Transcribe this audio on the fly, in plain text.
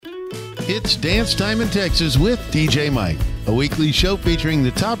It's Dance Time in Texas with DJ Mike, a weekly show featuring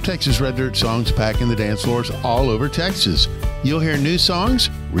the top Texas Red Dirt songs packing the dance floors all over Texas. You'll hear new songs,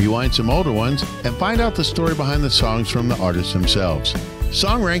 rewind some older ones, and find out the story behind the songs from the artists themselves.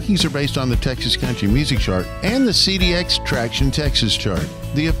 Song rankings are based on the Texas Country Music Chart and the CDX Traction Texas Chart,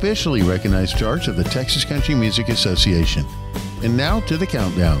 the officially recognized charts of the Texas Country Music Association. And now to the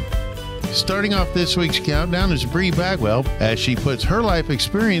countdown. Starting off this week's countdown is Bree Bagwell as she puts her life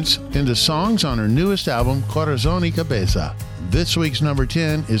experience into songs on her newest album, Corazón y Cabeza. This week's number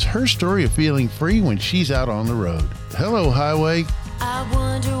 10 is her story of feeling free when she's out on the road. Hello, Highway. I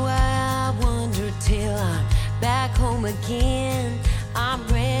wonder why I wonder till I'm back home again. I'm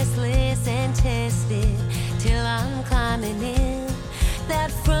restless and tested till I'm climbing in.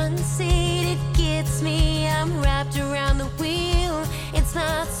 That front seat, it gets me. I'm wrapped around the wheel. It's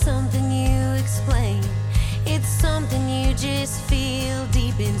not something you explain. It's something you just feel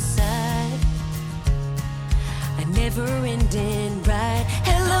deep inside. A never-ending ride.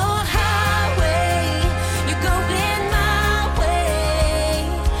 Hello, highway. You're going my way.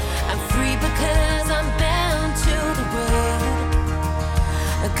 I'm free because I'm bound to the road.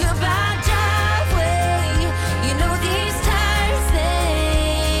 A goodbye driveway. You know these tires,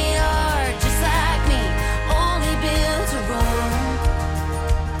 they are just like me, only built to roam.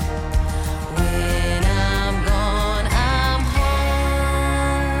 When I'm gone, I'm home.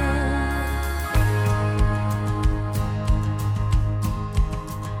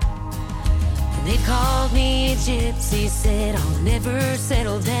 They called me a gypsy, said I'll never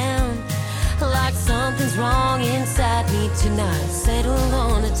settle down. Like something's wrong inside me to not settle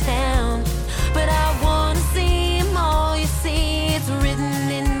on a town. But I wanna see 'em all, you see, it's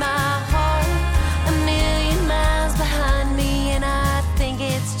written in my heart. A million miles behind me, and I think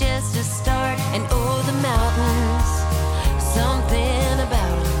it's just a start. And oh, the mountains, something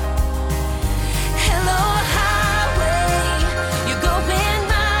about 'em. Hello, highway, you're going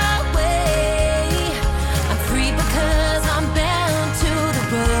my way. I'm free because I'm bound to the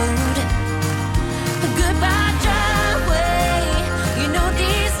road. A goodbye driveway. You know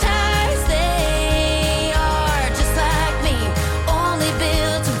these tires, they are just like me, only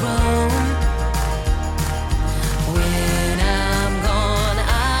built to roam. When I'm gone,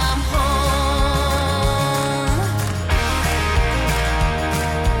 I'm home.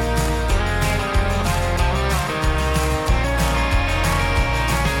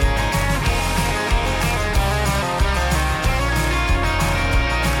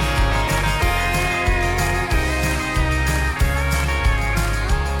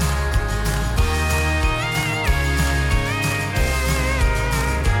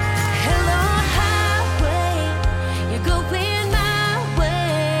 Hello, highway, you're going my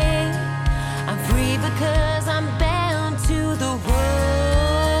way. I'm free because I'm bound to the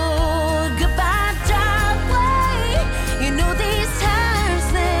road. Goodbye, driveway. You know these tires,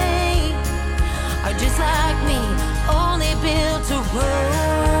 they are just like me, only built to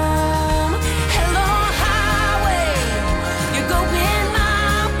roam. Hello, highway, you're going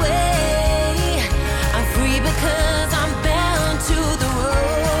my way. I'm free because I'm bound to the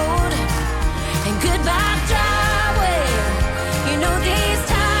road. And goodbye, driveway. You know these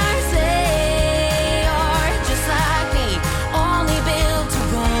tires, they are just like me, only built to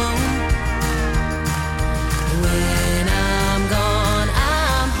roam. When I'm gone,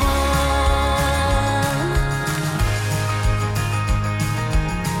 I'm home.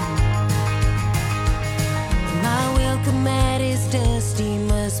 My welcome mat is dusty,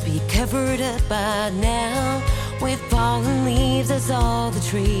 must be covered up by now. With fallen leaves as all the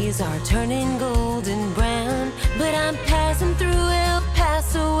trees are turning golden brown. But I'm passing through El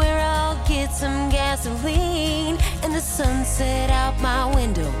Paso where I'll get some gasoline. And the sunset out my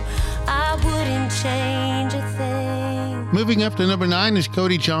window, I wouldn't change a thing. Moving up to number 9 is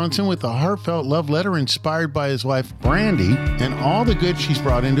Cody Johnson with a heartfelt love letter inspired by his wife, Brandy, and all the good she's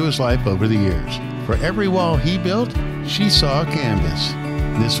brought into his life over the years. For every wall he built, she saw a canvas.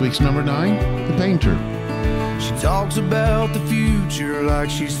 This week's number 9, The Painter. She talks about the future like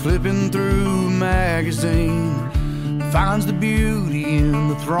she's flipping through a magazine. Finds the beauty in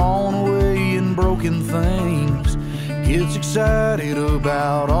the thrown away and broken things. Gets excited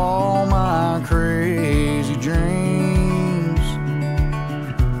about all my crazy dreams.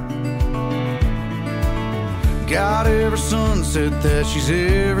 Got every sunset that she's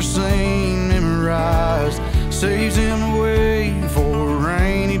ever seen memorized. Saves him away for a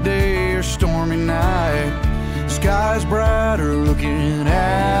rainy day or stormy night. Sky's brighter looking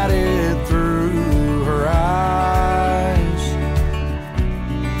at it through her eyes.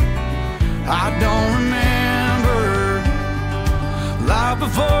 I don't remember life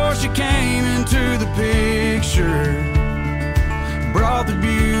before she came into the picture, brought the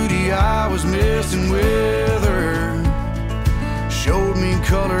beauty I was missing with her, showed me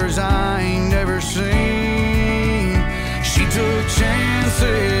colors I ain't never seen. She took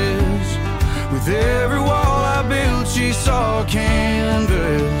chances. With every wall I built, she saw a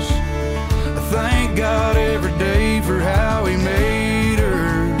canvas. I thank God every day for how He made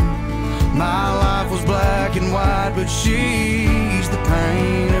her. My life was black and white, but she's the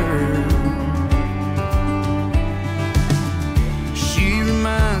painter. She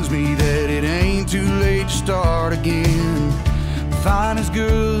reminds me that it ain't too late to start again. Fine is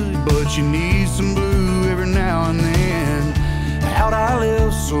good, but you need some blue every now and then. How'd I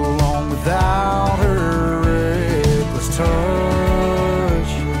live so long without her reckless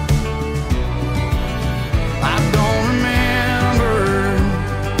touch? I don't remember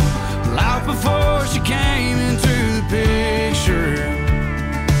life before she came into the picture,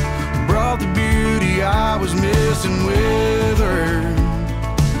 brought the beauty I was missing with her,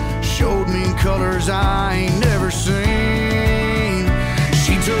 showed me colors I ain't never seen.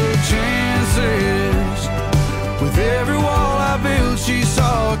 She took chances. With every wall I built, she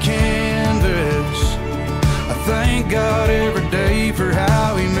saw a canvas. I thank God every day for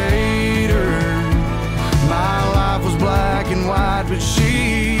how He made her. My life was black and white, but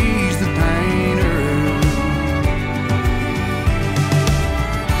she's the painter.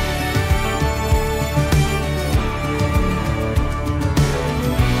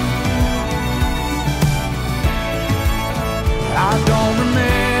 I don't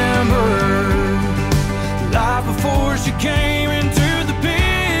remember life before she came into the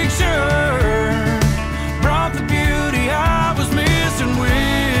picture, brought the beauty I was missing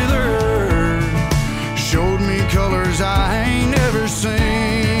with her, showed me colors I ain't never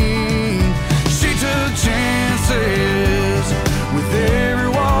seen. She took chances. With every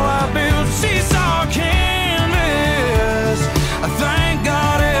wall I built, she saw a canvas. I thank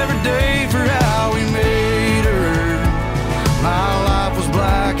God every day for how He made her. My life was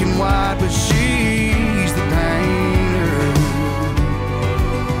black and white, but she's the painter.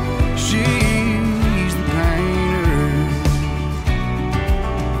 She's the painter.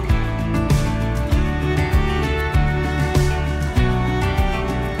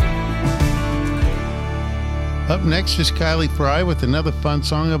 Up next is Kylie Fry with another fun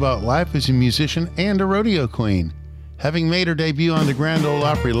song about life as a musician and a rodeo queen. Having made her debut on the Grand Ole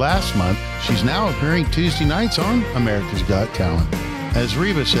Opry last month, she's now appearing Tuesday nights on America's Got Talent. As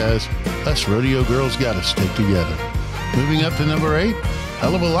Reba says, us rodeo girls gotta stick together. Moving up to number 8,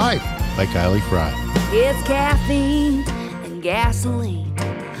 Hell of a Life by Kylie Fry. It's caffeine and gasoline,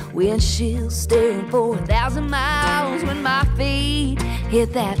 windshield staring for 1,000 miles. When my feet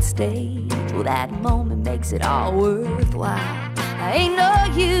hit that stage, well, that moment makes it all worthwhile. I ain't no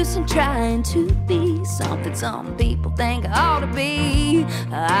use in trying to be something some people think I ought to be.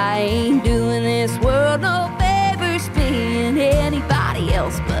 I ain't doing this world no favors, being anybody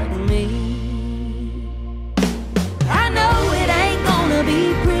else but me. I know it ain't gonna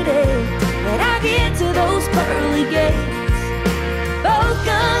be pretty when I get to those pearly gates. Both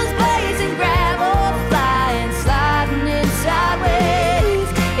guns blazing, gravel flying, sliding in sideways.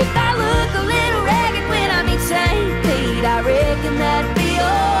 If I look a little ragged when I meet St. Pete, I reckon that'd be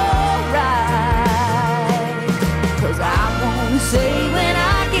alright. 'Cause I wanna say when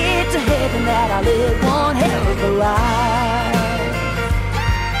I get to heaven that I lived one hell of a life.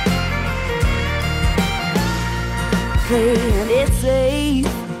 Playing it safe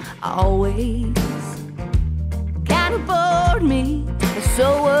always kinda bored me.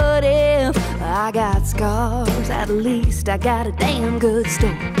 So what if I got scars? At least I got a damn good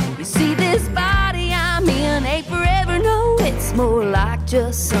story. You see, this body I'm in ain't forever, no. It's more like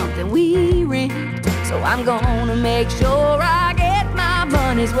just something we rent. So I'm gonna make sure I get my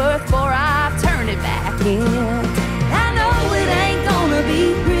money's worth before I turn it back in. I know it ain't gonna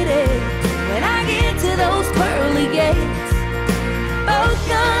be pretty when I get to those pearly gates. Both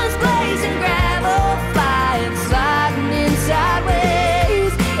guns blazing, gravel flying, sliding in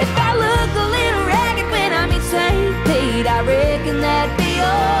sideways. If I look a little ragged when I meet St. Pete, I reckon that'd be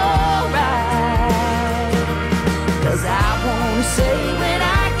alright. 'Cause I wanna say when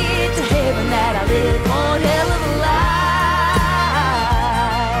I get to heaven that I lived one hell of a life.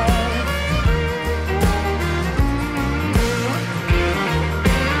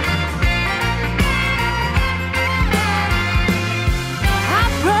 I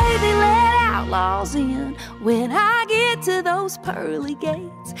pray they let outlaws in when I get to those pearly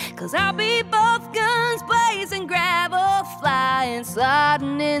gates. 'Cause I'll be both guns blazing, gravel flying,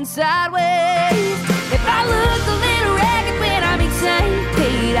 sliding in sideways. If I look a little ragged when I meet St.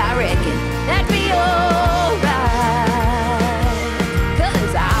 Pete, I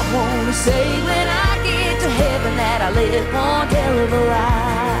say when I get to heaven that I lived one hell of a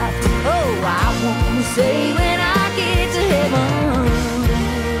life. Oh, I wanna say when I get to heaven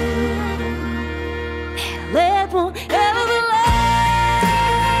that I lived one hell of a life.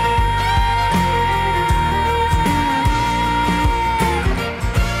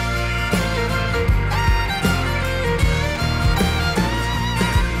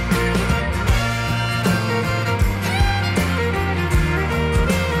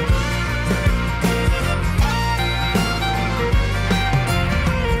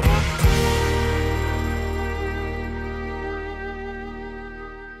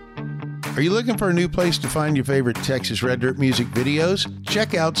 Are you looking for a new place to find your favorite Texas Red Dirt music videos?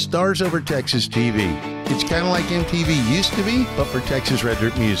 Check out Stars Over Texas TV. It's kind of like MTV used to be, but for Texas Red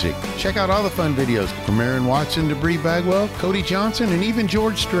Dirt music. Check out all the fun videos from Aaron Watson to Bree Bagwell, Cody Johnson, and even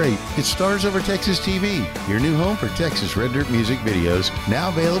George Strait. It's Stars Over Texas TV, your new home for Texas Red Dirt music videos, now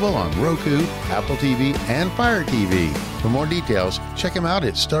available on Roku, Apple TV, and Fire TV. For more details, check them out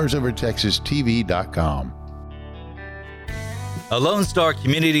at starsovertexastv.com. A Lone Star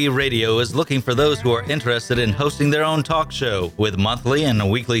Community Radio is looking for those who are interested in hosting their own talk show, with monthly and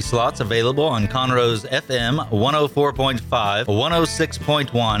weekly slots available on Conroe's FM 104.5,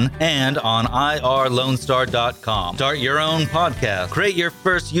 106.1, and on irlonestar.com. Start your own podcast, create your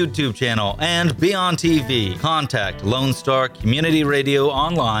first YouTube channel, and be on TV. Contact Lone Star Community Radio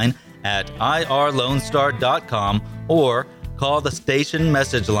online at irlonestar.com or call the station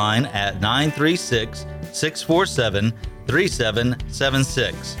message line at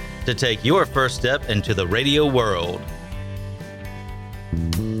 936-647-3776 to take your first step into the radio world.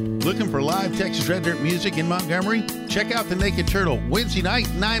 Looking for live Texas Red Dirt music in Montgomery? Check out the Naked Turtle Wednesday night,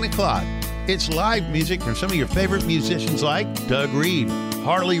 9 o'clock. It's live music from some of your favorite musicians like Doug Reed,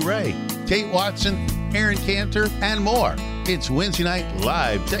 Harley Ray, Kate Watson, Aaron Cantor, and more. It's Wednesday night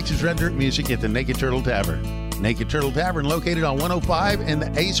live Texas Red Dirt music at the Naked Turtle Tavern. Naked Turtle Tavern located on 105 in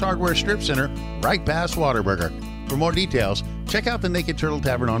the Ace Hardware Strip Center, right past Whataburger. For more details, check out the Naked Turtle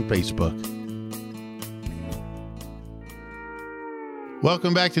Tavern on Facebook.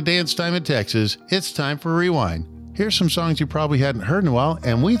 Welcome back to Dance Time in Texas. It's time for Rewind. Here's some songs you probably hadn't heard in a while,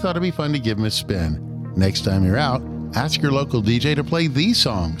 and we thought it'd be fun to give them a spin. Next time you're out, ask your local DJ to play these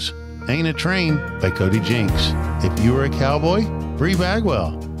songs. Ain't a Train by Cody Jinks. If You Were a Cowboy, Bree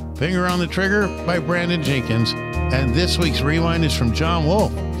Bagwell. Finger on the Trigger by Brandon Jenkins. And this week's Rewind is from John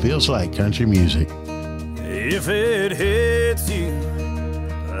Wolfe. Feels Like Country Music. If it hits you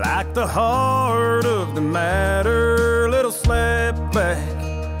like the heart of the matter, little slap back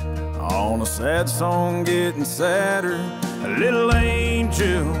on a sad song getting sadder, a little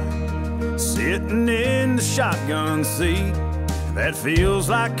angel sitting in the shotgun seat, that feels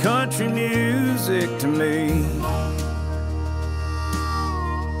like country music to me.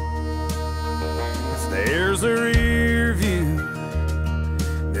 If there's a rear view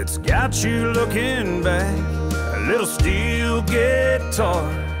that's got you looking back, a little steel guitar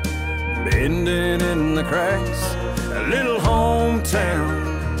bending in the cracks, a little hometown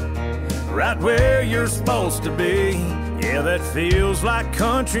right where you're supposed to be, yeah, that feels like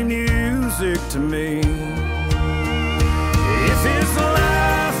country music to me. If it's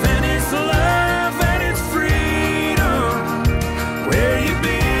life and it's love and it's freedom, where you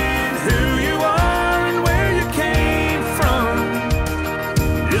been, who you are, and where you came from,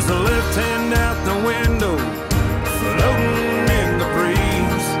 is the left hand out the window, floating in the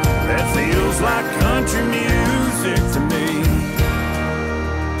breeze, that feels like country music to me.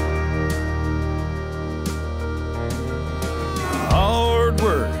 Hard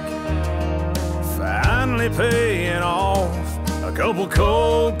work finally paying off, a couple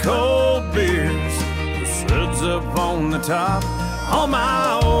cold beers, the suds up on the top, all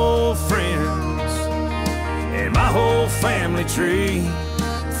my old friends and my whole family tree,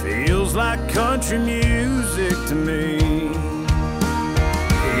 feels like country music to me.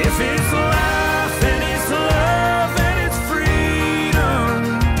 If it's life and it's love and it's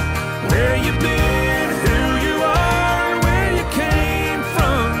freedom, where you been, who you are, and where you came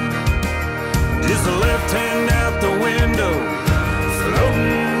from, is the left hand out the window,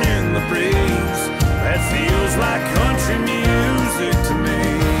 floating in the breeze, that feels like country music to me.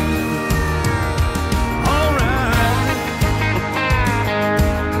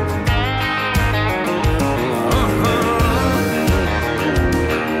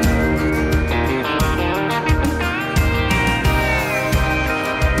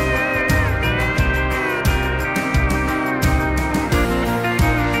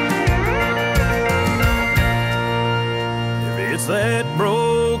 That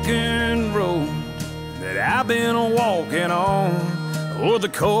broken road that I've been walking on, or the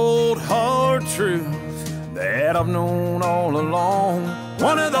cold hard truth that I've known all along.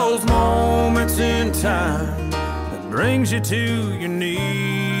 One of those moments in time that brings you to your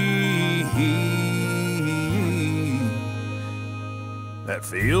knees, that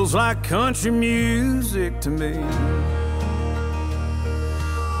feels like country music to me.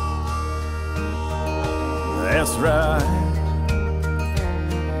 That's right,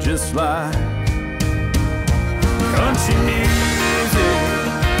 just like country music.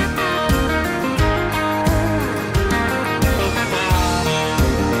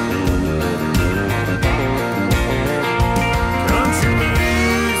 Country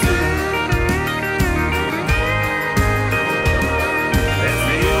music. It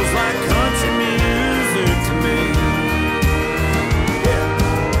feels like country music to me.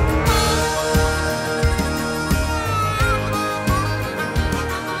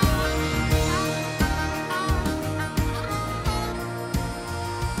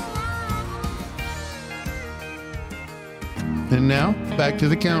 And now, back to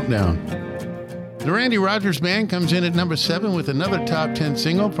the countdown. The Randy Rogers Band comes in at number 7 with another top 10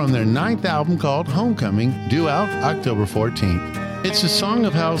 single from their 9th album called Homecoming, due out October 14th. It's a song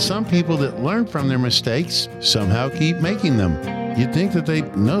of how some people that learn from their mistakes somehow keep making them. You'd think that they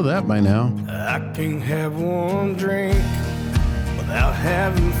know that by now. I can't have one drink without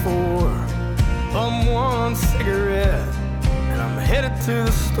having 4. I'm one cigarette and I'm headed to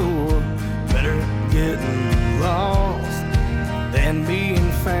the store. Better getting lost than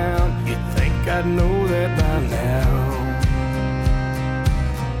being found. You'd think I'd know that by now.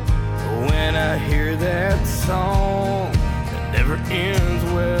 When I hear that song that never ends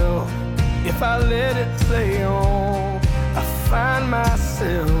well, if I let it play on, I find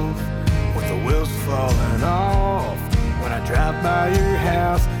myself with the wheels falling off. When I drive by your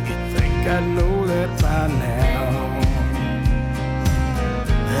house, you'd think I'd know that by now.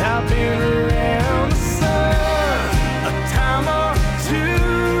 I've been around the sun a time or two,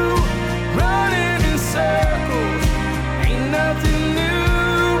 running in circles, ain't nothing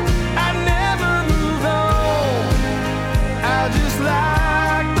new. I never move on, I just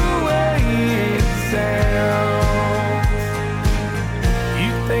like the way it sounds.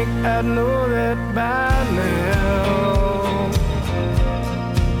 You think I'd know that by now?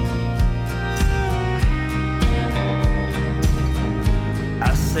 I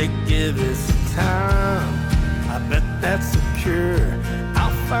say give it some time, I bet that's a cure.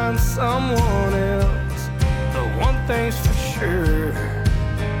 I'll find someone else, but one thing's for sure,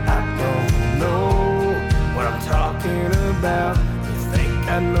 I don't know what I'm talking about. You think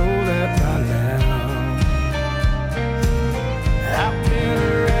I know that by now? I've been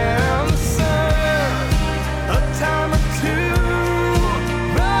around the sun a time or two,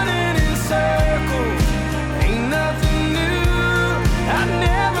 running in circles, ain't nothing new. I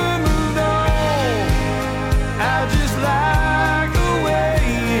never moved on, I just like the way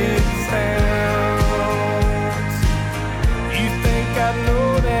it sounds. You think I know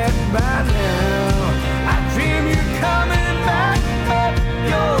that by now? I dream you're coming back, but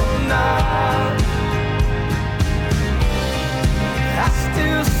you're not. I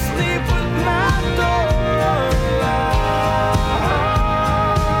still sleep with my door unlocked.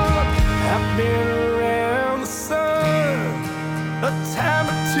 I've been around the sun a time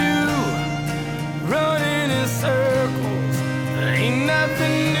or two, running in circles, ain't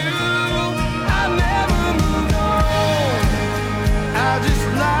nothing new. I never moved on, I just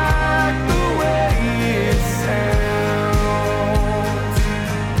like the way it sounds.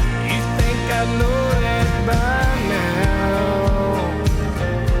 You think I know that by now?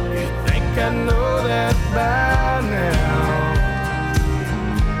 You think I know that by now?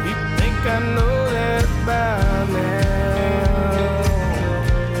 You think I know that by now?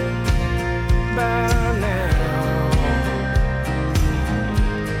 By now.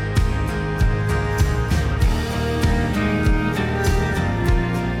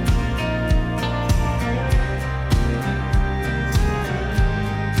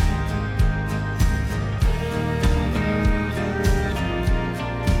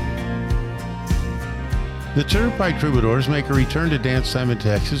 The Turnpike Troubadours make a return to dance time in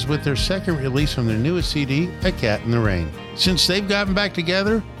Texas with their second release from their newest CD, A Cat in the Rain. Since they've gotten back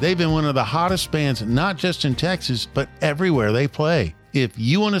together, they've been one of the hottest bands not just in Texas, but everywhere they play. If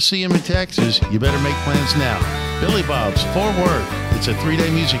you want to see them in Texas, you better make plans now. Billy Bob's Fort Worth. It's a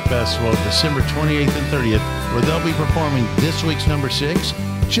 3-day music festival December 28th and 30th, where they'll be performing this week's number 6,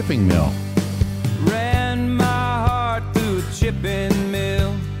 Chipping Mill. Ran my heart through a chipping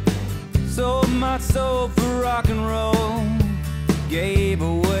mill, sold my soul for rock and roll, gave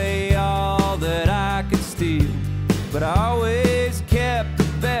away all that I could steal, but I always kept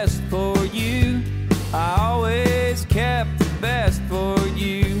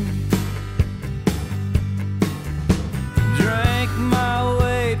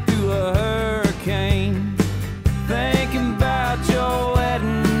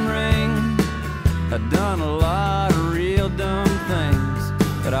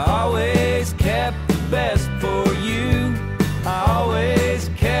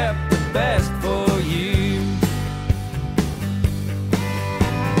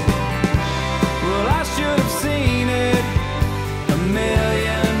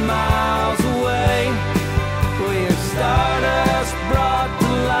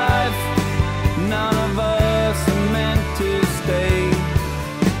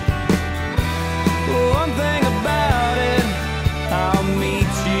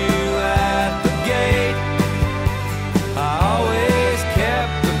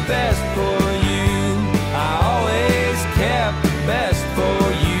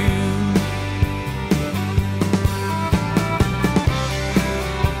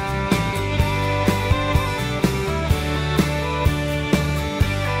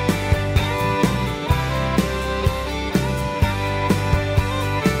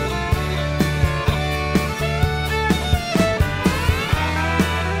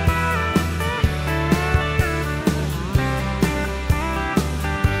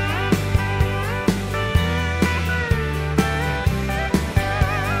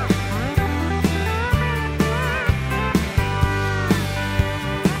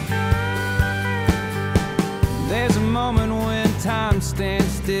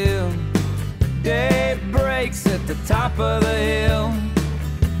still. Day breaks at the top of the hill.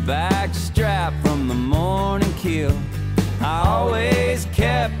 Backstrap from the morning kill. I always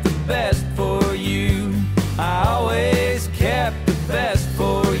kept the best for you. I always kept the best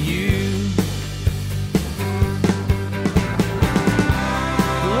for you.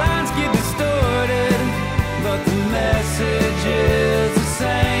 The lines get distorted, but the message is the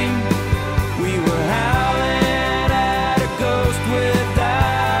same. We were howling at a ghost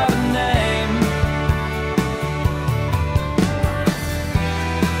without a name.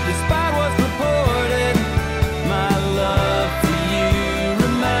 Despite what's reported, my love for you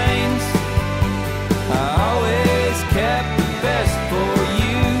remains. I always kept the best for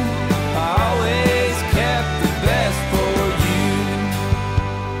you. I always kept the best for you.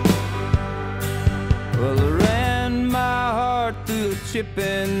 Well, I ran my heart through a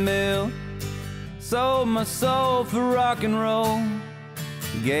chipping mill. Sold my soul for rock and roll.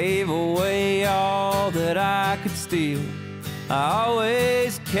 Gave away all that I could steal. I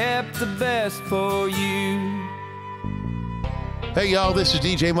always kept the best for you. Hey, y'all, this is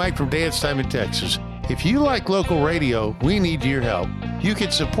DJ Mike from Dance Time in Texas. If you like local radio, we need your help. You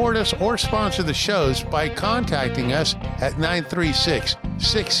can support us or sponsor the shows by contacting us at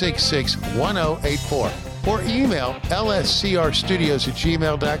 936-666-1084 or email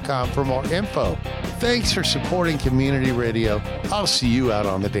lscrstudios@gmail.com for more info. Thanks for supporting community radio. I'll see you out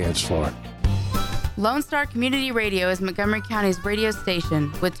on the dance floor. Lone Star Community Radio is Montgomery County's radio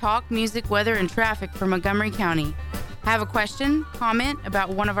station with talk, music, weather, and traffic for Montgomery County. Have a question, comment about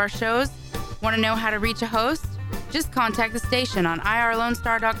one of our shows? Want to know how to reach a host? Just contact the station on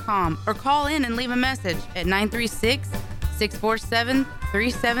irlonestar.com or call in and leave a message at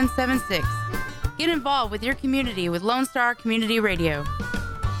 936-647-3776. Get involved with your community with Lone Star Community Radio.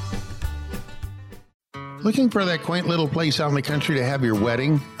 Looking for that quaint little place out in the country to have your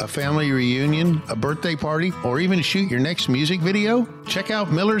wedding, a family reunion, a birthday party, or even shoot your next music video? Check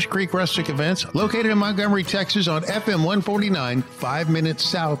out Miller's Creek Rustic Events, located in Montgomery, Texas on FM 149, 5 minutes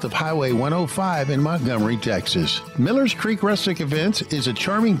south of Highway 105 in Montgomery, Texas. Miller's Creek Rustic Events is a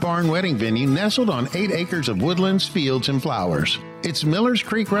charming barn wedding venue nestled on 8 acres of woodlands, fields, and flowers. It's Miller's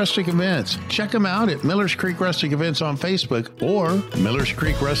Creek Rustic Events. Check them out at Miller's Creek Rustic Events on Facebook or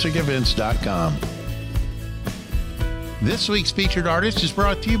millerscreekrusticevents.com. This week's featured artist is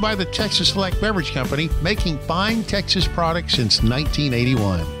brought to you by the Texas Select Beverage Company, making fine Texas products since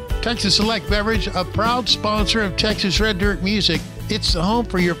 1981. Texas Select Beverage, a proud sponsor of Texas Red Dirt Music. It's the home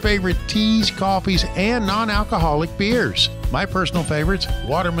for your favorite teas, coffees, and non-alcoholic beers. My personal favorites,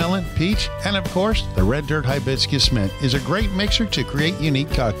 watermelon, peach, and of course, the Red Dirt Hibiscus Mint is a great mixer to create unique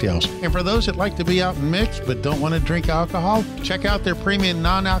cocktails. And for those that like to be out and mix but don't want to drink alcohol, check out their premium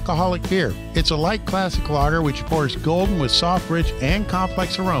non-alcoholic beer. It's a light classic lager which pours golden with soft, rich, and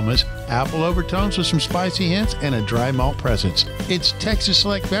complex aromas, apple overtones with some spicy hints, and a dry malt presence. It's Texas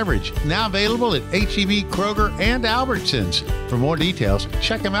Select Beverage, now available at H-E-B, Kroger, and Albertsons. For more details,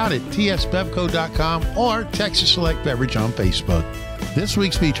 check them out at tsbevco.com or Texas Select Beverage on Facebook. This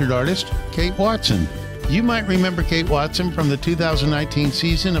week's featured artist, Kate Watson. You might remember Kate Watson from the 2019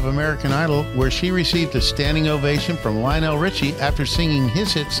 season of American Idol, where she received a standing ovation from Lionel Richie after singing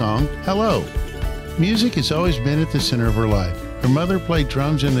his hit song, Hello. Music has always been at the center of her life. Her mother played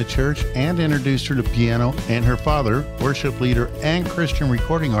drums in the church and introduced her to piano, and her father, worship leader and Christian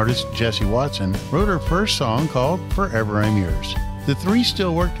recording artist Jesse Watson, wrote her first song called Forever I'm Yours. The three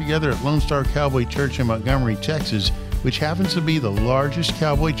still work together at Lone Star Cowboy Church in Montgomery, Texas, which happens to be the largest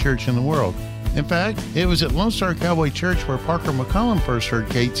cowboy church in the world. In fact, it was at Lone Star Cowboy Church where Parker McCollum first heard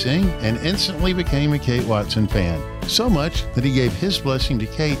Kate sing and instantly became a Kate Watson fan. So much that he gave his blessing to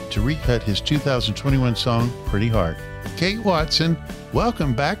Kate to recut his 2021 song, Pretty Heart. Kate Watson,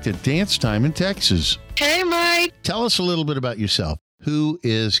 welcome back to Dance Time in Texas. Hey, Mike. Tell us a little bit about yourself. Who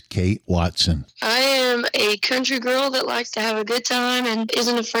is Kate Watson? I am a country girl that likes to have a good time and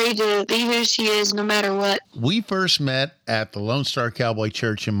isn't afraid to be who she is no matter what. We first met at the Lone Star Cowboy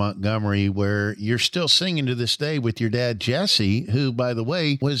Church in Montgomery, where you're still singing to this day with your dad, Jesse, who, by the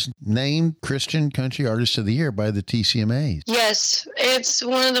way, was named Christian Country Artist of the Year by the TCMAs. Yes, it's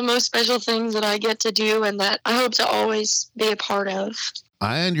one of the most special things that I get to do and that I hope to always be a part of.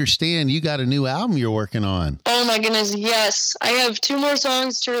 I understand you got a new album you're working on. Oh my goodness, yes. I have 2 more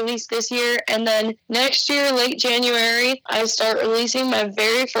songs to release this year, and then next year, late January, I start releasing my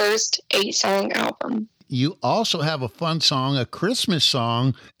very first 8-song album. You also have a fun song, a Christmas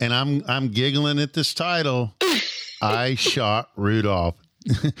song, and I'm giggling at this title. I Shot Rudolph.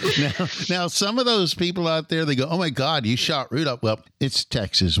 Now, some of those people out there, they go, "Oh my God, you shot Rudolph." Well, it's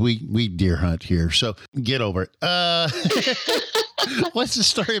Texas. We deer hunt here, so get over it. What's the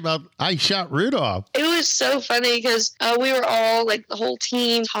story about I shot Rudolph? It was so funny because we were all, like, the whole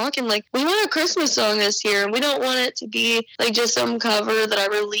team talking, like, we want a Christmas song this year, and we don't want it to be, like, just some cover that I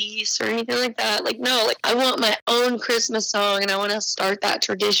release or anything like that. Like, no, like, I want my own Christmas song, and I want to start that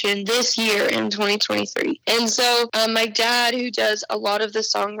tradition this year in 2023. And so my dad, who does a lot of the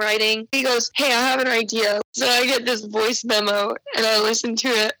songwriting, he goes, "Hey, I have an idea." So I get this voice memo, and I listen to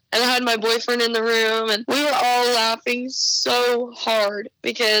it. And I had my boyfriend in the room, and we were all laughing so hard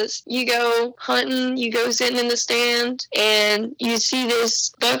because you go hunting, you go sitting in the stand, and you see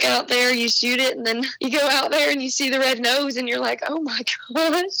this buck out there, you shoot it, and then you go out there and you see the red nose, and you're like, "Oh my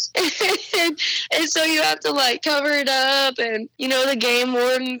gosh." and so you have to, like, cover it up, and, the game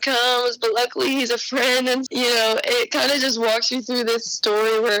warden comes, but luckily he's a friend, and, it kind of just walks you through this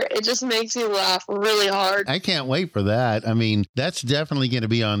story where it just makes you laugh really hard. I can't wait for that. I mean, that's definitely going to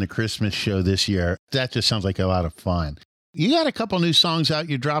be on the Christmas show this year. That just sounds like a lot of fun. You got a couple new songs out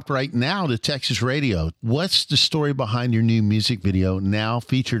you dropped right now to Texas radio. What's the story behind your new music video now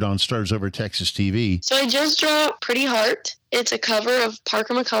featured on Stars Over Texas TV? So I just dropped Pretty Heart. It's a cover of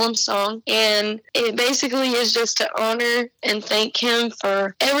Parker McCollum's song, and it basically is just to honor and thank him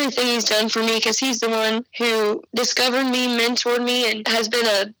for everything he's done for me, because he's the one who discovered me, mentored me, and has been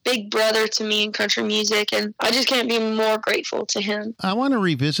a big brother to me in country music, and I just can't be more grateful to him. I want to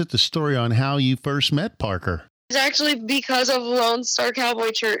revisit the story on how you first met Parker. It's actually because of Lone Star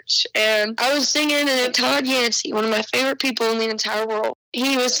Cowboy Church, and I was singing, and Todd Yancey, one of my favorite people in the entire world,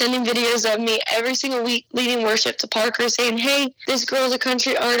 he was sending videos of me every single week leading worship to Parker, saying, "Hey, this girl's a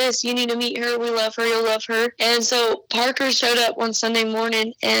country artist. You need to meet her. We love her. You'll love her." And so Parker showed up one Sunday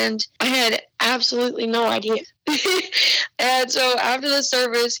morning, and I had absolutely no idea. And so after the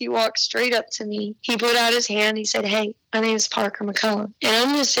service, he walked straight up to me. He put out his hand. He said, "Hey, my name is Parker McCollum." And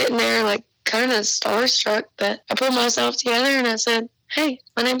I'm just sitting there, like, kind of starstruck, but I put myself together and I said, "Hey,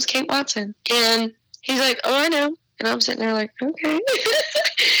 my name's Kate Watson." And he's like, "Oh, I know." And I'm sitting there like, "Okay."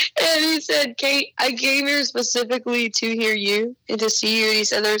 And he said, "Kate, I came here specifically to hear you and to see you." And he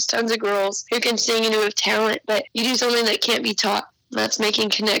said, "There's tons of girls who can sing and who have talent, but you do something that can't be taught. That's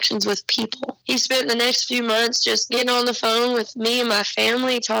making connections with people." He spent the next few months just getting on the phone with me and my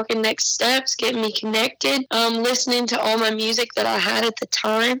family, talking next steps, getting me connected, listening to all my music that I had at the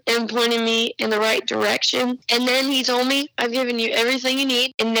time and pointing me in the right direction. And then he told me, "I've given you everything you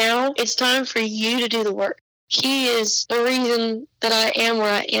need, and now it's time for you to do the work." He is the reason that I am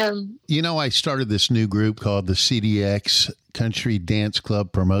where I am. I started this new group called the CDX Country Dance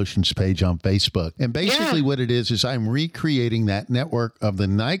Club Promotions page on Facebook. And basically what it is I'm recreating that network of the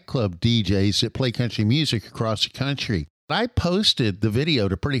nightclub DJs that play country music across the country. I posted the video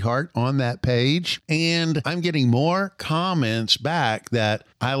to Pretty Heart on that page, and I'm getting more comments back that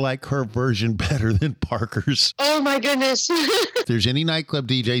I like her version better than Parker's. Oh, my goodness. If there's any nightclub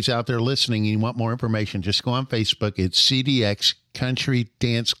DJs out there listening and you want more information, just go on Facebook. It's CDX Country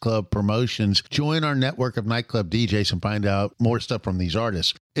Dance Club Promotions. Join our network of nightclub DJs and find out more stuff from these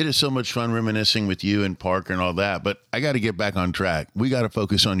artists. It is so much fun reminiscing with you and Parker and all that, but I got to get back on track. We got to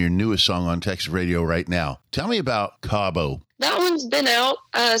focus on your newest song on Texas radio right now. Tell me about Cabo. That one's been out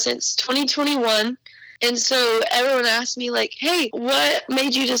since 2021. And so everyone asked me, like, "Hey, what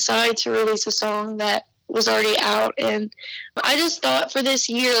made you decide to release a song that was already out?" And I just thought for this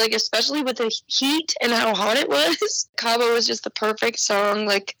year, like, especially with the heat and how hot it was, Cabo was just the perfect song.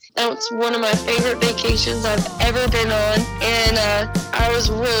 Like, that's one of my favorite vacations I've ever been on. And I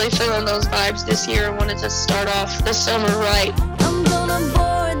was really feeling those vibes this year and wanted to start off the summer right. I'm gonna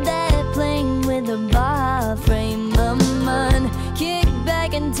board that plane with a bar frame of mine. Kick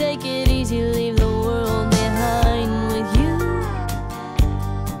back and take it easy, leave the world behind with you.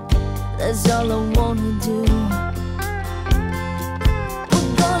 That's all I wanna do.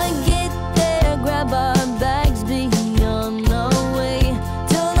 We're gonna get there, grab our bags, be on our way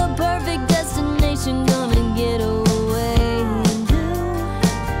to the perfect destination. Gonna get away and do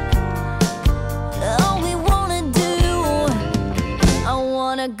all we wanna do. I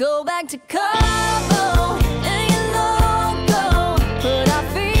wanna go back to Cabo and your logo. Put our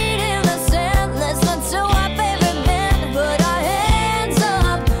feet in the sand, let's not show our favorite band. Put our hands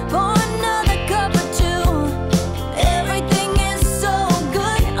up, pour another cup or two. Everything is so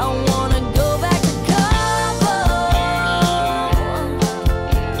good, I wanna go back to Cabo.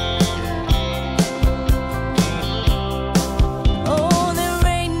 Oh, there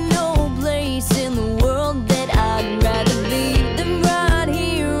ain't no place in the world that I'd rather be than right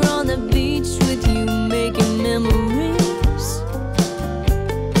here on the beach with you,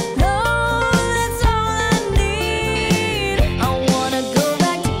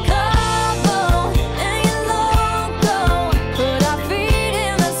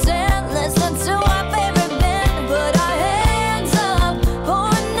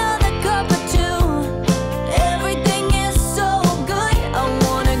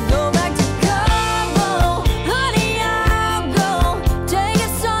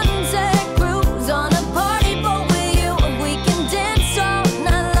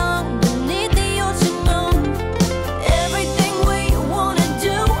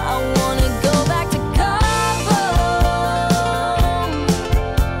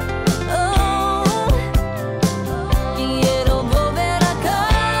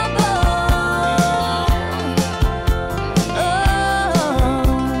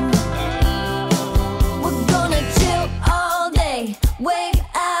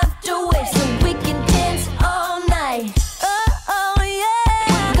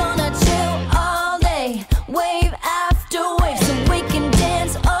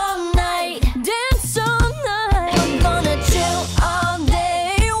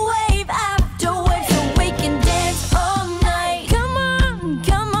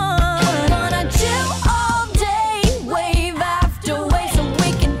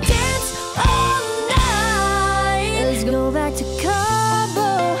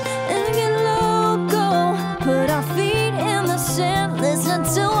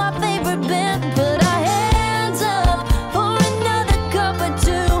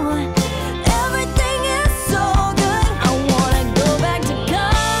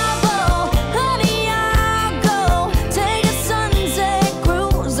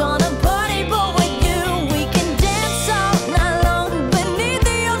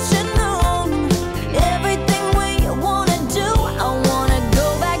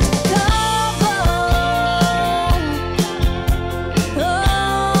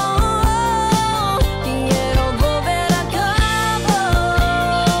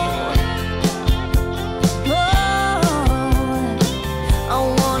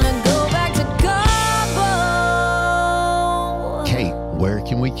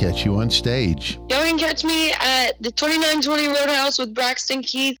 catch you on stage? Y'all can catch me at the 2920 Roadhouse with Braxton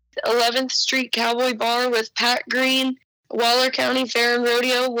Keith, 11th Street Cowboy Bar with Pat Green, Waller County Fair and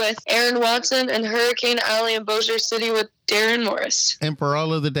Rodeo with Aaron Watson, and Hurricane Alley in Bossier City with Darren Morris. And for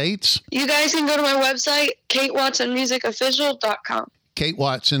all of the dates? You guys can go to my website, katewatsonmusicofficial.com. Kate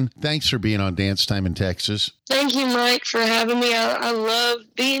Watson, thanks for being on Dance Time in Texas. Thank you, Mike, for having me. I love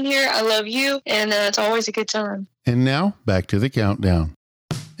being here. I love you, and it's always a good time. And now, back to the countdown.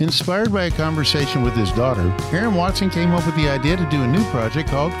 Inspired by a conversation with his daughter, Aaron Watson came up with the idea to do a new project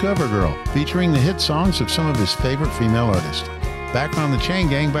called Cover Girl, featuring the hit songs of some of his favorite female artists. Back on the Chain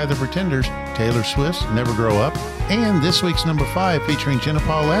Gang by the Pretenders, Taylor Swift's Never Grow Up, and this week's number 5 featuring Jenna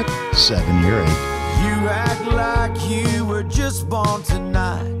Paulette, 7 Year Ache. You act like you were just born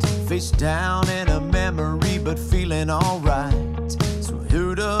tonight, face down in a memory but feeling alright. So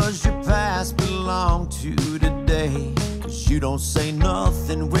who does your past belong to today? 'Cause you don't say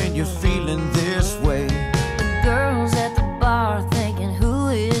nothing when you're feeling this way. The girls at the bar thinking, who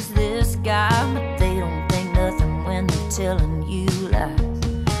is this guy? But they don't think nothing when they're telling you lies.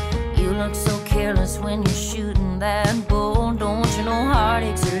 You look so careless when you're shooting that bull. Don't you know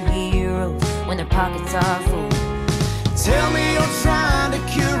heartaches are heroes when their pockets are full? Tell me you're trying to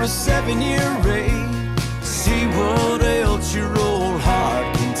cure a 7-year ache. See what else your old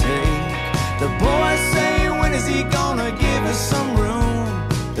heart can take. The boys say, when is he gonna give us some room?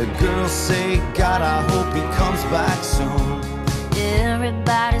 The girls say, God, I hope he comes back soon.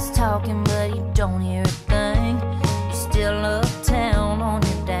 Everybody's talking, but you don't hear a thing. You're still uptown on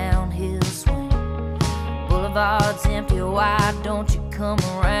your downhill swing. Boulevard's empty, why don't you come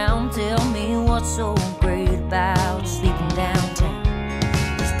around? Tell me what's so great about sleeping downtown.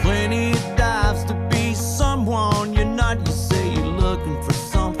 There's plenty of dives to be someone you're not. You say you're looking for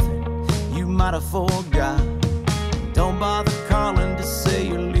something you might have forgot. Don't bother calling to say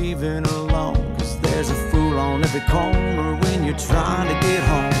you're leaving alone, 'cause there's a fool on every corner when you're trying to get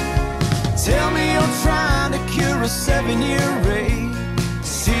home. Tell me you're trying to cure a 7-year ache.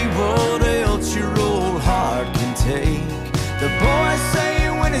 See what else your old heart can take. The boys say,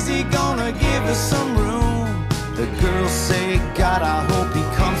 when is he gonna give us some room? The girls say, God, I hope he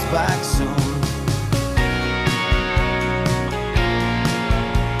comes back soon.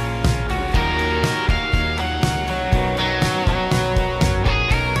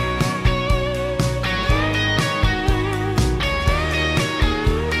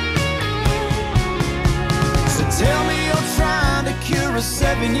 So tell me you're trying to cure a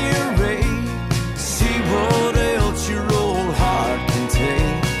 7-year ache. See what else your old heart can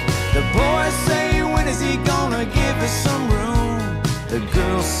take. The boys say, when is he gonna give us some room? The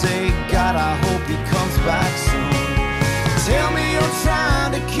girls say, God, I hope he comes back soon. Tell me you're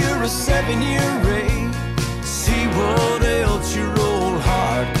trying to cure a 7-year ache. See what else your old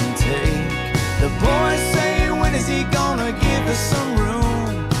heart can take. The boys say, when is he gonna give us some room?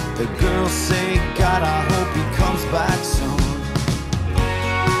 The girls say, God, I hope he comes back soon.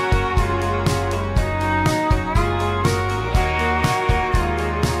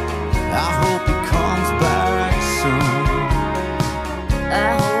 I hope he comes back soon. I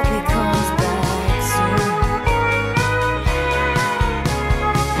hope he comes back soon.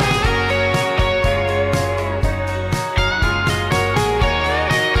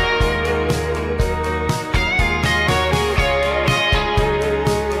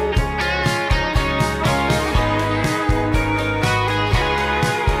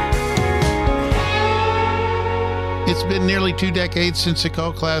 It's been nearly 2 decades since the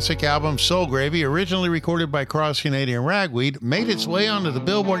cult classic album Soul Gravy, originally recorded by Cross Canadian Ragweed, made its way onto the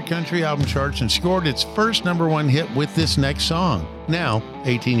Billboard Country Album charts and scored its first #1 hit with this next song. Now,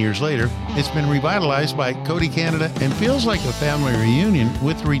 18 years later, it's been revitalized by Cody Canada and feels like a family reunion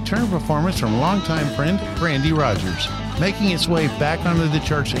with the return performance from longtime friend Brandy Rogers, making its way back onto the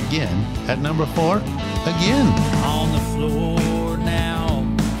charts again at number 4, again. On the floor now,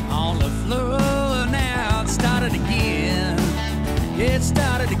 on the floor now, it started again, it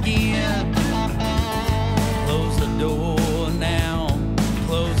started again. Close the door now,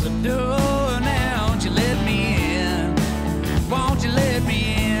 close the door now, won't you let me in, won't you let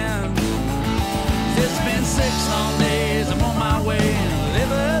me in? It's been 6 long days, I'm on my way, I'll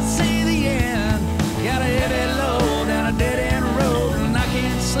never see the end. Gotta hit it low down a dead end road, and I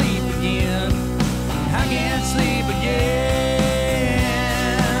can't sleep again, I can't sleep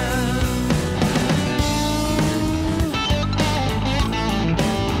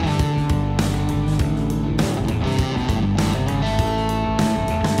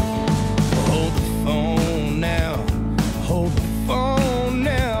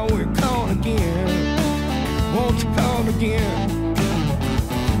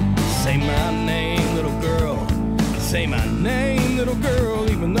Say my name, little girl,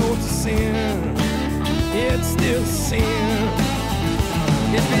 even though it's a sin. It's still sin.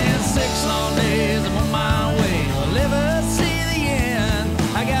 It's been 6 long days, I'm on my way. I'll never see the end.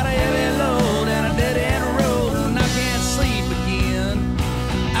 I got a heavy load and a dead end road, and I can't sleep again.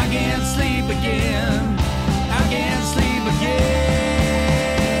 I can't sleep again. I can't sleep again.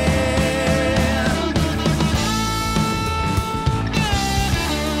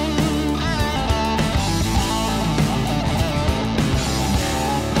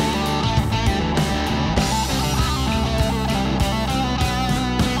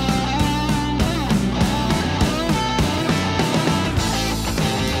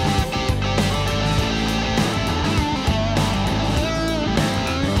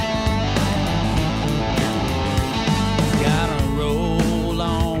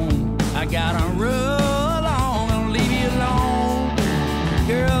 Gotta roll on and leave you alone,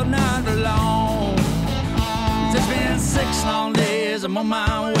 girl, not alone. It's been 6 long days, I'm on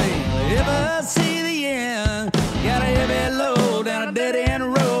my way. Ever see the end? Got a heavy load and a dead end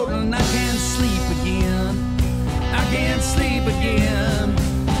road, and I can't sleep again. I can't sleep again.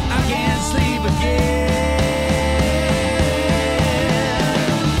 I can't sleep again.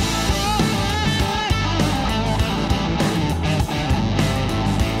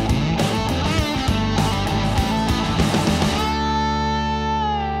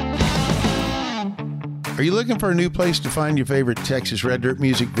 Are you looking for a new place to find your favorite Texas Red Dirt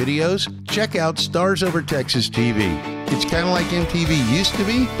music videos? Check out Stars Over Texas TV. It's kind of like MTV used to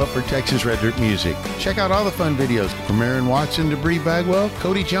be, but for Texas Red Dirt music. Check out all the fun videos from Aaron Watson to Bree Bagwell,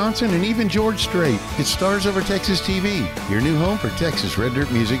 Cody Johnson, and even George Strait. It's Stars Over Texas TV, your new home for Texas Red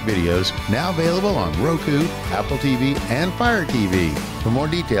Dirt music videos, now available on Roku, Apple TV, and Fire TV. For more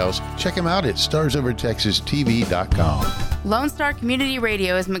details, check them out at starsovertexastv.com. Lone Star Community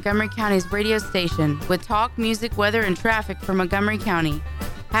Radio is Montgomery County's radio station with talk, music, weather, and traffic for Montgomery County.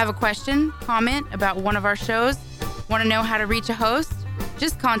 Have a question, comment about one of our shows? Want to know how to reach a host?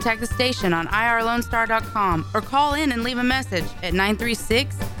 Just contact the station on irlonestar.com or call in and leave a message at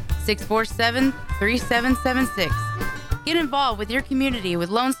 936-647-3776. Get involved with your community with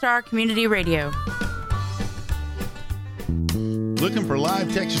Lone Star Community Radio. Looking for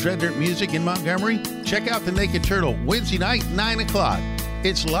live Texas Red Dirt music in Montgomery? Check out the Naked Turtle Wednesday night, 9 o'clock.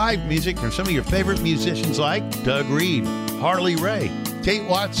 It's live music from some of your favorite musicians like Doug Reed, Harley Ray, Kate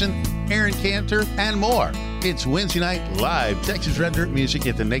Watson, Aaron Cantor, and more. It's Wednesday night live Texas Red Dirt music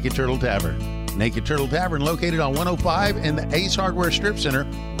at the Naked Turtle Tavern. Naked Turtle Tavern located on 105 in the Ace Hardware Strip Center,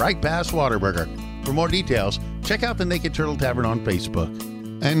 right past Whataburger. For more details, check out the Naked Turtle Tavern on Facebook.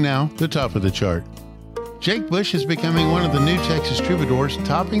 And now, the top of the chart. Jake Bush is becoming one of the new Texas troubadours,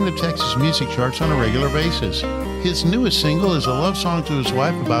 topping the Texas music charts on a regular basis. His newest single is a love song to his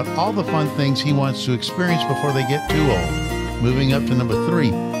wife about all the fun things he wants to experience before they get too old. Moving up to number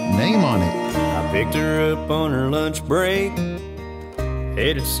 3, Name on It. I picked her up on her lunch break,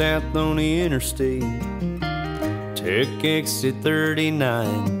 headed south on the interstate. Took exit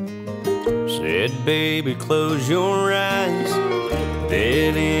 39, said, baby, close your eyes.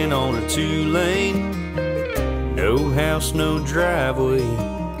 Dead end on a 2-lane. No house, no driveway.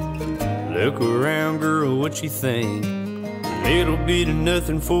 Look around, girl, what you think? A little bit of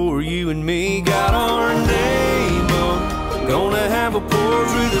nothing for you and me. Got our name on, gonna have a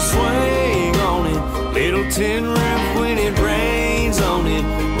porch with a swing on it. Little tin roof when it rains on it.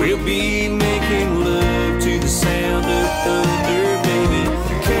 We'll be making love to the sound of thunder, baby.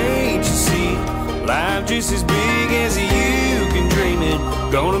 Can't you see? Life just as big as you can dream it.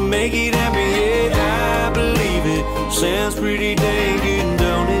 Gonna make it happen, yeah, I believe it. Sounds pretty dang good,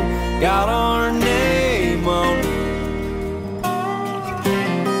 don't it? Got our name on it.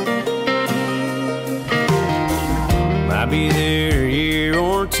 Might be there a year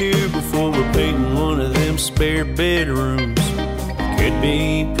or two before we're painting one of them spare bedrooms. Could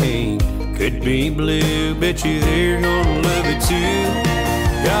be pink, could be blue. Bet you they're gonna love it too.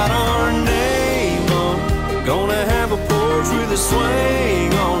 Got our name on it. Gonna have a porch with a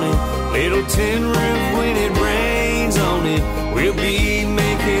swing on it. Little tin roof when it rains on it. We'll be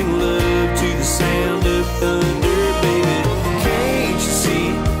making love to the sound of thunder, baby. Can't you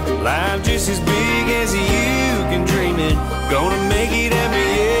see? Life just as big as you can dream it. Gonna make it happen,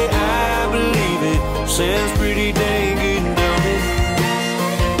 yeah, I believe it. Sounds pretty dang good, don't it?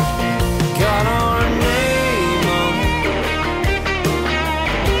 Got our name on it.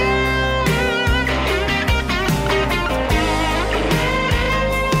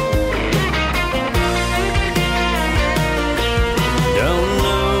 Don't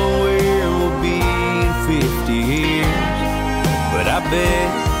know where we'll be in 50 years, but I bet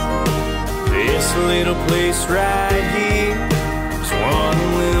this little place right here is one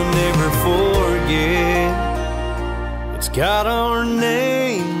we'll never forget. It's got our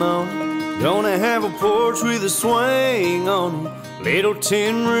name on it, gonna have a porch with a swing on it, little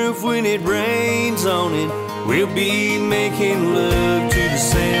tin roof when it rains on it. We'll be making love to the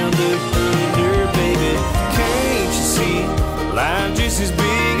sound of thunder, baby. Can't you see life just as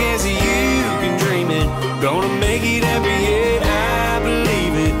big as you can dream it? Gonna make it happen yet, I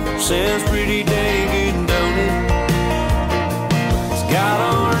believe it. Sounds pretty dang good, don't it? It's got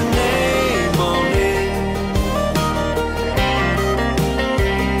our name on it.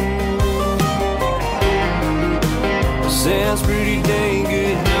 Sounds pretty dang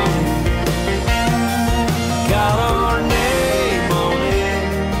good, don't it? Got our name on it.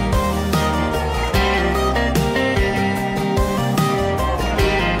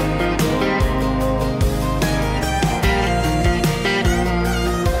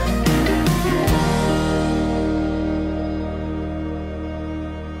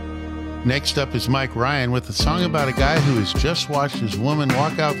 Next up is Mike Ryan with a song about a guy who has just watched his woman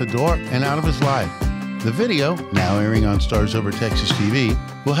walk out the door and out of his life. The video, now airing on Stars Over Texas TV,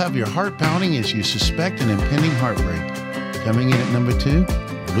 will have your heart pounding as you suspect an impending heartbreak. Coming in at number 2,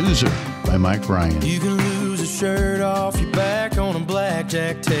 Loser by Mike Ryan. You can lose a shirt off your back on a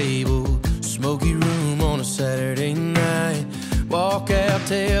blackjack table, smoky room on a Saturday night, walk out,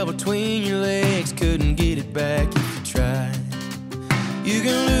 tail between your legs, couldn't get it back if you tried. You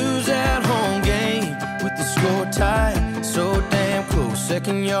can lose that home game with the score tight, so damn close,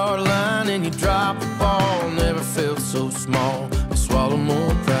 second yard line, and you drop the ball. Never felt so small, I swallow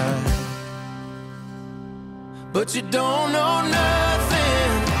more pride. But you don't know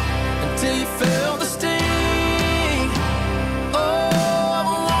nothing until you feel the sting. Oh, of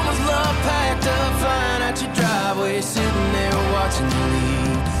a woman's love packed up, flying out your driveway, sitting there watching you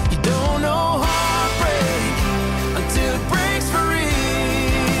leave. You don't know heartbreak until it breaks for real.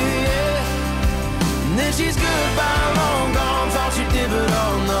 And then she's goodbye, long gone, thought you did, but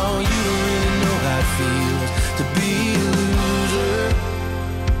oh no, you don't really know how it feels to be a loser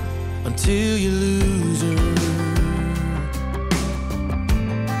until you lose her.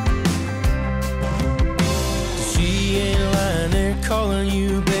 'Cause she ain't lying there calling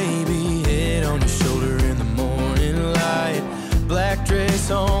you baby, head on your shoulder in the morning light, black dress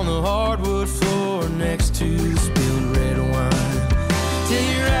on the hardwood floor next to the spilled red wine. Till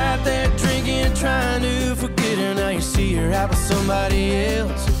you're out there drinking, trying to forget her. Now you see her out with somebody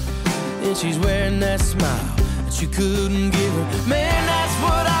else, and she's wearing that smile that you couldn't give her. Man, that's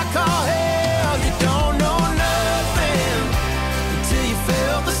what I call hell. You don't know nothing until you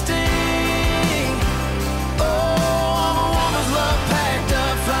felt the sting. Oh, of a woman's love packed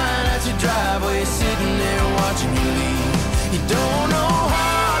up, flying out your driveway, sitting there watching you leave. You don't know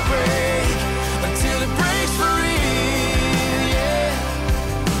heartbreak until it breaks for real, yeah.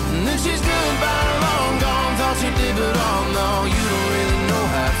 And then she's goodbye, long gone, thought you did, but oh no, you don't really know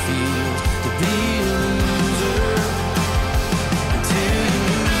how it feels to be a loser until you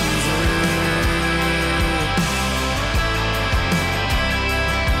lose her.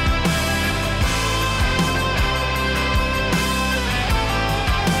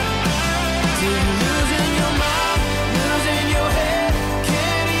 Till you're losing your mind, losing your head,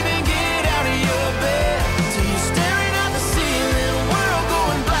 can't even get out of your bed. Till you're staring at the ceiling, world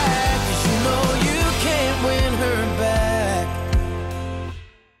going black, 'cause you know you can't win her back.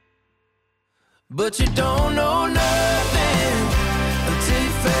 But you don't know nothing until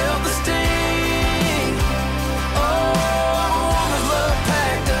you felt the sting. Oh, a woman's love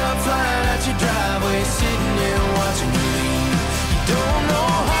packed up, flying out your driveway, sitting there watching you leave. You don't know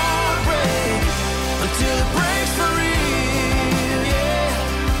heartbreak until it breaks for real, yeah.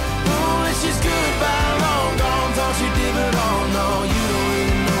 Oh, it's just goodbye, long gone, thought you did, but oh no, you don't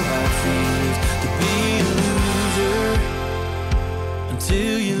really know how it feels to be a loser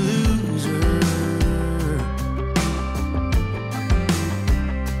until you lose her.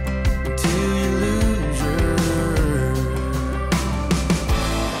 Until you lose her.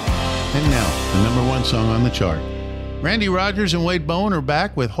 And now, the number 1 song on the chart. Randy Rogers and Wade Bowen are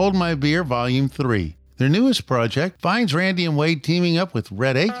back with Hold My Beer Volume 3. Their newest project finds Randy and Wade teaming up with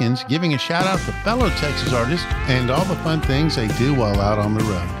Rhett Akins, giving a shout out to fellow Texas artists and all the fun things they do while out on the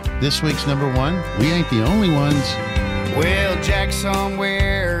road. This week's number 1, We Ain't the Only Ones. Well, Jack's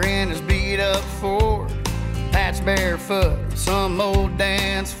somewhere in his beat up Ford, Pat's barefoot, some old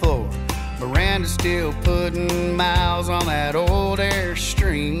dance floor. Miranda's still putting miles on that old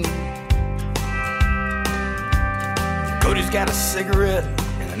Airstream. Cody's got a cigarette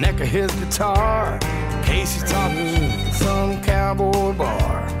in the neck of his guitar. Casey's talking some cowboy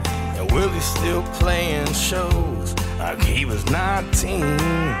bar. And Willie's still playing shows like he was 19.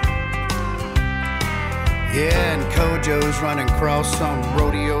 Yeah, and Kojo's running across some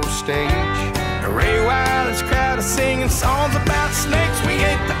rodeo stage. Ray Wiley's crowd is singing songs about snakes. We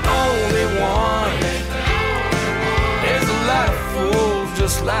ain't the only one. There's a lot of fools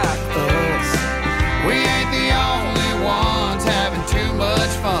just like us. We ain't the only ones having too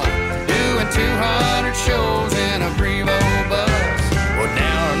much fun, doing 200 shows in a Brevo bus. Well,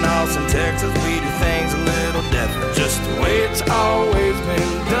 down in Austin, Texas, we do things a little different, just the way it's always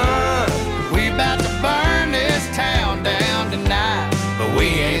been done. We about to burn this town down tonight, but we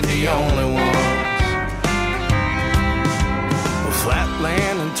ain't the only ones. Well,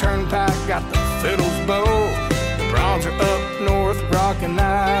 Flatland and Turnpike got the fiddles bow. The Bronx are up north, rockin'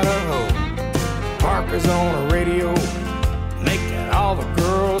 Idaho. Parker's on a radio, making all the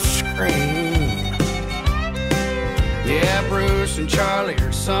girls scream. Yeah, Bruce and Charlie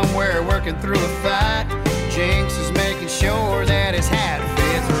are somewhere working through a fight. Jinx is making sure that his hat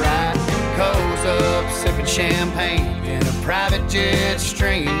fits right. Co's up sipping champagne in a private jet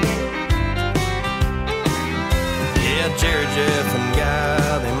stream. Yeah, Jerry, Jeff, and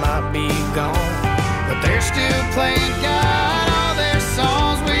Guy, they might be gone, but they're still playing God all their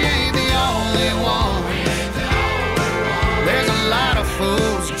songs. We ain't the only one. There's a lot of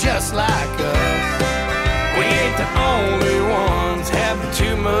fools just like us. We ain't the only ones having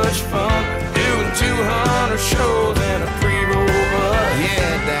too much fun, doing 200 shows in a Prevost bus.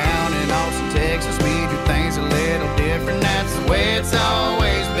 Yeah, down in Austin, Texas, we do things a little different. That's the way it's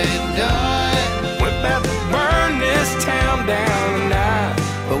always been done. We're about to burn this town down tonight,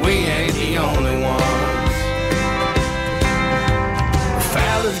 but we ain't the only ones.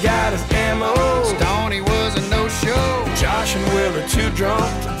 Fowler's got his ammo. Stoney was a no-show. Josh and Will are too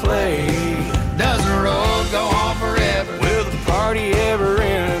drunk to play. Does the road go on forever? Will the party ever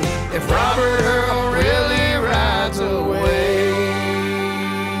end if Robert Earl really rides away?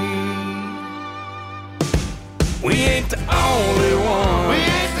 We ain't the only one. We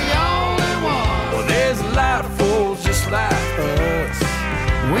ain't the only one. Well, there's a lot of fools just like us.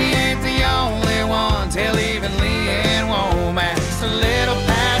 We ain't the only ones. Hell, even Lee and Womack's a little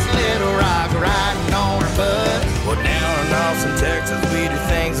past Little Rock riding on her bus. Well, down in Austin, Texas, we do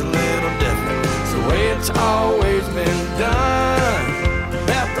things a little different. It's the way it's always been done.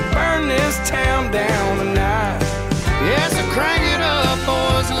 About to burn this town down tonight. Yeah, so crank it up,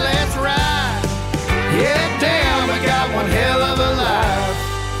 boys, and let's ride. Yeah, damn, we got one hell of a life.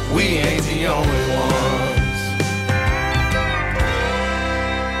 We ain't the only ones.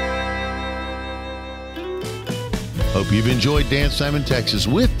 Hope you've enjoyed Dance Time in Texas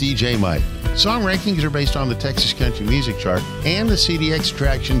with DJ Mike. Song rankings are based on the Texas Country Music Chart and the CDX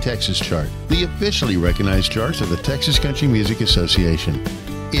Traction Texas Chart, the officially recognized charts of the Texas Country Music Association.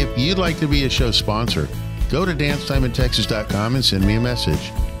 If you'd like to be a show sponsor, go to dancetimintexas.com and send me a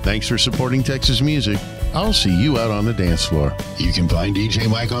message. Thanks for supporting Texas music. I'll see you out on the dance floor. You can find DJ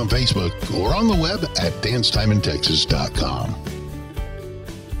Mike on Facebook or on the web at dancetimintexas.com.